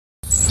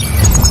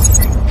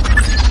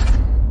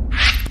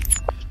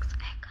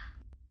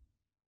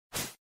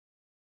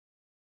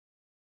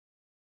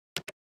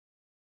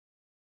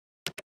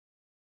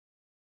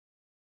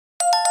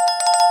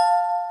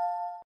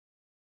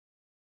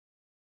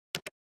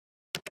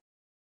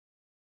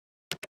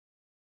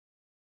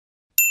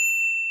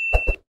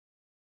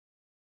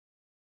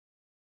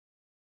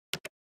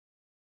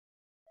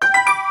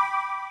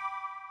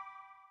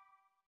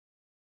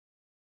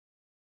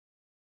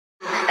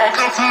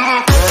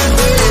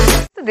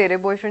धेरै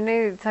बोयफ्रेन्ड नै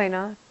छैन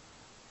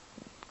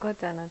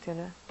कतिजना थियो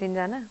र 3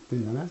 जना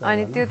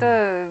अनि त्यो त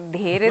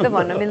धेरै त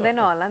भन्न मिल्दैन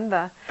होला नि त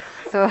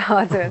सो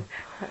हजुर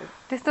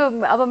त्यस्तो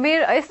अब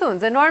मेरो यस्तो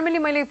हुन्छ नर्मली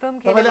मैले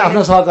फिल्म तपाईले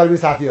आफ्नो सहकर्मी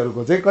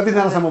साथीहरुको चाहिँ कति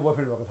जना सम्म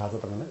बोयफ्रेन्ड भएको थाहा छ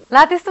तपाईलाई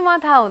ला त्यस्तो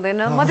मलाई थाहा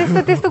हुँदैन म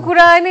त्यस्तो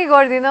कुरा नै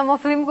गर्दिन म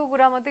फिल्मको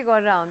कुरा मात्रै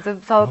गरेर हुन्छ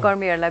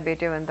सहकर्मीहरुलाई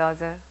भेट्यो भने त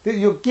हजुर त्यो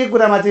यो के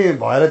कुरामा चाहिँ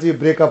भएर चाहिँ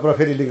ब्रेकअप र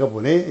फेरि लिंकअप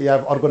हुने या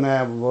अर्को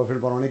नयाँ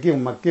बोयफ्रेन्ड बनाउने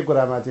के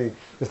कुरामा चाहिँ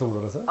त्यस्तो हुँदो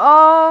रहेछ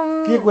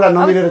के कुरा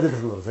नमिलेर चाहिँ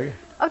त्यस्तो हुँदो रहेछ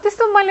के अब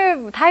त्यस्तो मैले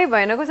थाहै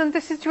भएन कसम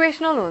त्यो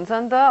सिचुएसनल हुन्छ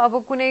नि त अब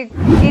कुनै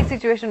के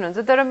सिचुएसन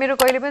हुन्छ तर मेरो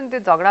कहिले पनि त्यो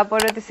झगडा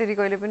परेर त्यसरी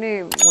कहिले पनि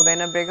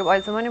हुँदैन ब्रेकअप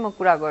अहिलेसम्म नि म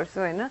कुरा गर्छु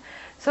हैन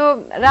सो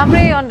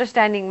राम्रै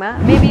अन्डरस्ट्यान्डिङमा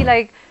मेबी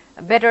लाइक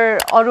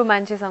बेटर अरू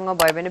मान्छेसँग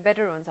भयो भने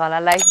बेटर हुन्छ होला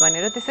लाइफ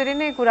भनेर त्यसरी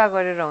नै कुरा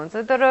गरेर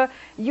हुन्छ तर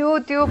यो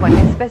त्यो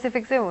भन्ने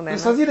स्पेसिफिक चाहिँ हुँदैन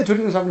सजिलै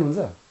छुट्टिन सक्नुहुन्छ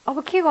अब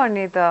के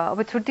गर्ने त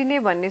अब छुट्टिने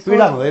भन्ने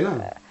पीडा हुँदैन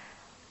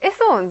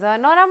यस्तो हुन्छ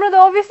नराम्रो त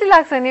अभियसली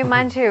लाग्छ नि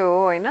मान्छे हो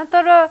हैन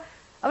तर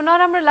अब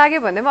नराम्रो लाग्यो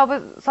भन्दै अब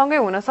सँगै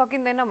हुन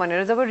सकिँदैन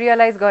भनेर जब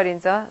रियलाइज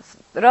गरिन्छ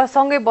र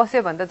सँगै बस्यो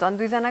भने त झन्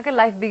दुई जनाकै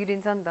लाइफ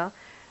बिग्रिन्छ नि त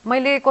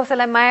मैले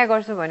कसैलाई माया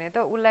गर्छु भने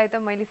त उलाई त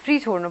मैले फ्री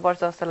छोड्नु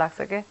पर्छ जस्तो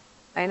लाग्छ के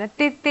हैन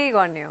त्यही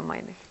गर्ने हो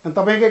मैले अनि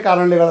तपाईकै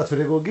कारणले गर्दा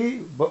छुटेको कि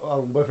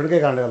बोयफ्रेन्डकै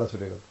कारणले गर्दा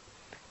छुटेको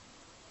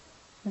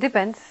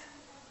डिपेन्ड्स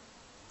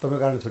तपाईको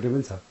कारण छुटे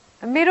पनि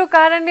छ मेरो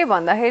कारणले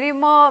भन्दाखेरि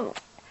म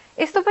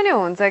यस्तो पनि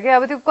हुन्छ के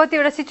अब त्यो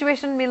कतिवटा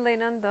सिचुएसन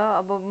मिल्दैन नि त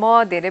अब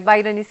म धेरै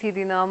बाहिर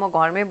निस्किदिन म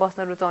घरमै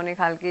बस्न रुचाउने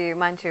खालके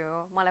मान्छे हो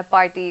मलाई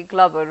पार्टी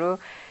क्लबहरू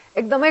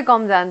एकदमै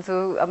कम जान्छु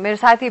मेरो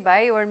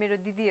साथीभाइ वा मेरो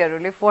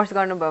दिदीहरूले फोर्स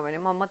गर्नुभयो भने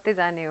म मात्रै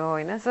जाने हो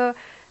हैन सो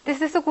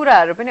त्यस्तो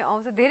कुराहरू पनि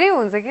आउँछ धेरै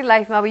हुन्छ कि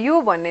लाइफमा अब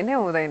यो भन्ने नै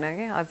हुँदैन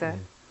के हजुर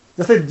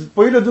जस्तै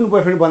पहिलो जुन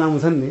बोयफ्रेन्ड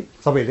बनाउँछन् नि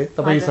सबैले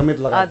तपाई समेत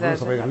लगाएको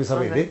सबै हामी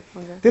सबैले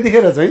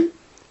त्यतिखेर चाहिँ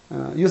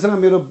योसँग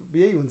मेरो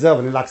बिहे हुन्छ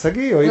भन्ने लाग्छ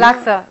कि होइन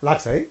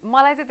लाग्छ है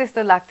मलाई चाहिँ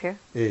त्यस्तो लाग्थ्यो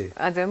ए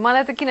हजुर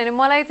मलाई त किनभने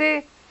मलाई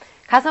चाहिँ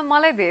खासमा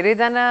मलाई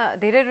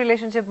धेरै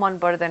रिलेसनशिप मन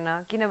पर्दैन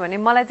किनभने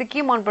मलाई चाहिँ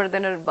के मन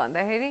पर्दैन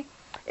भन्दाखेरि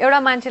एउटा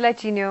मान्छेलाई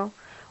चिन्यो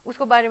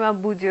उसको बारेमा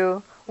बुझ्यो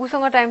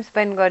उसँग टाइम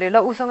स्पेन्ड गर्यो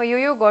ल उसँग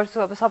यो गर्छु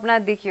अब सपना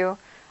देख्यो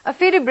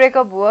फेरि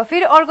ब्रेकअप भयो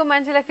फेरि अर्को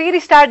मान्छेलाई फेरि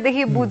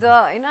स्टार्टदेखि बुझ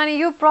हैन अनि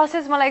यो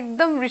प्रोसेस मलाई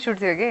एकदम रिस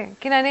उठ्थ्यो के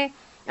किनभने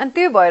अनि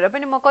त्यो भएर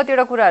पनि म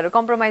कतिवटा कुराहरू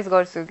कम्प्रोमाइज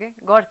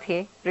गर्थे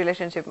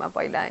रिलेसनशिपमा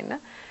पहिला हैन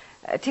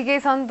ठिकै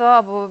छ नि त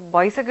अब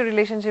भइसक्यो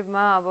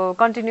रिलेसनशिपमा अब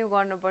कन्टिन्यू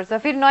गर्नुपर्छ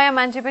फेरि नयाँ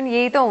मान्छे पनि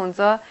यही त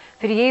हुन्छ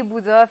फेरि यही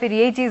बुझ फेरि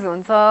यही चिज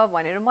हुन्छ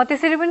भनेर म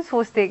त्यसरी पनि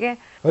सोच्थेँ के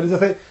अनि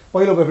जस्तै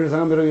पहिलो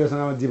बोयफ्रेन्डसँग मेरो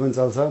योसँग जीवन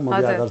चल्छ म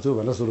बिहे गर्छु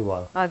भनेर सुरु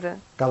भयो हजुर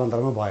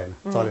कालान्तरमा भएन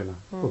चलेन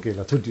ओके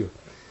ल छुट्यो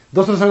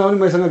दोस्रोसँग पनि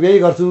मैसँग बिहे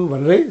गर्छु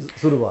भनेरै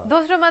सुरु भयो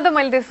दोस्रोमा त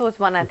मैले त्यो सोच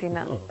बनाएको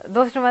थिइनँ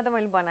दोस्रोमा त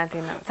मैले बनाएको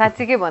थिइनँ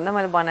साँच्चीकै भन्दा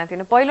मैले बनाएको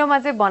थिइनँ पहिलोमा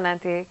चाहिँ बनाएको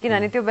थिएँ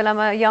किनभने त्यो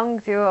बेलामा यङ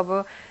थियो अब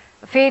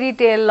फेरी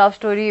टेल लभ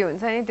स्टोरी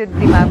हुन्छ नि त्यो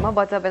दिमागमा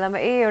बच्चा बेलामा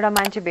एउटा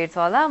मान्छे भेट्छ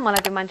होला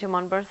मलाई त्यो मान्छे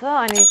मनपर्छ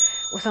अनि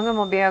उसँग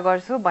म बिहे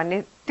गर्छु भन्ने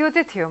त्यो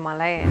चाहिँ थियो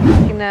मलाई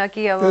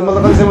किनकि अब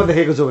मतलब कहिलेसम्म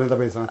देखेको छु भने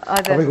तपाईसँग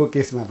तपाईको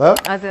केसमा त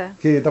हजुर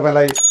कि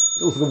तपाईलाई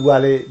उसको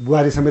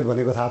बुवारी समेत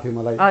भनेको थाहा थियो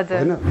मलाई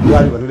हैन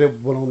बुवारी भनेर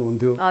बोलाउनु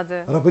हुन्थ्यो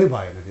र पनि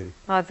भएन फेरि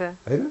हजुर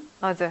हैन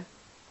हजुर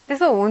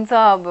त्यसो हुन्छ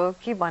अब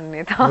के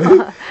भन्ने त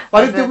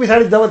अनि त्यो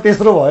पछाडी जब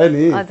तेस्रो भयो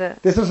नि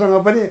तेस्रोसँग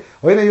पनि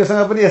होइन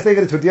योसँग पनि यस्तै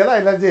गरी छुटिएला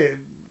यसलाई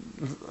चाहिँ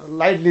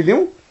लाइटली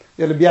लिउँ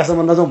यसले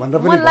बिहासम्म नजाउँ भनेर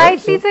पनि म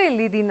लाइटली चाहिँ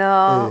लिदिन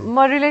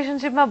म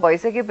रिलेसनशिपमा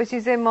भइसकेपछि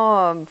चाहिँ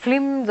म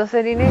फिल्म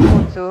जसरी नै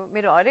सोच्छु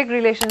मेरो हरेक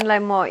रिलेसनलाई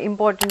म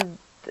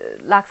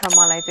इम्पोर्टेन्ट लाग्छ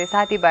मलाई चाहिँ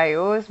साथीभाइ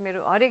होस्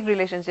मेरो हरेक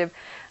रिलेसनशिप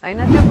हैन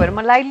त्यो भएर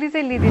म लाइटली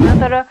चाहिँ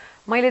लिदिन तर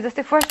मैले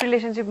जस्तै फर्स्ट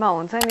रिलेसनशिपमा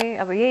हुन्छ नि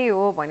अब यही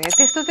हो भने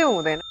त्यस्तो चाहिँ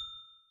हुँदैन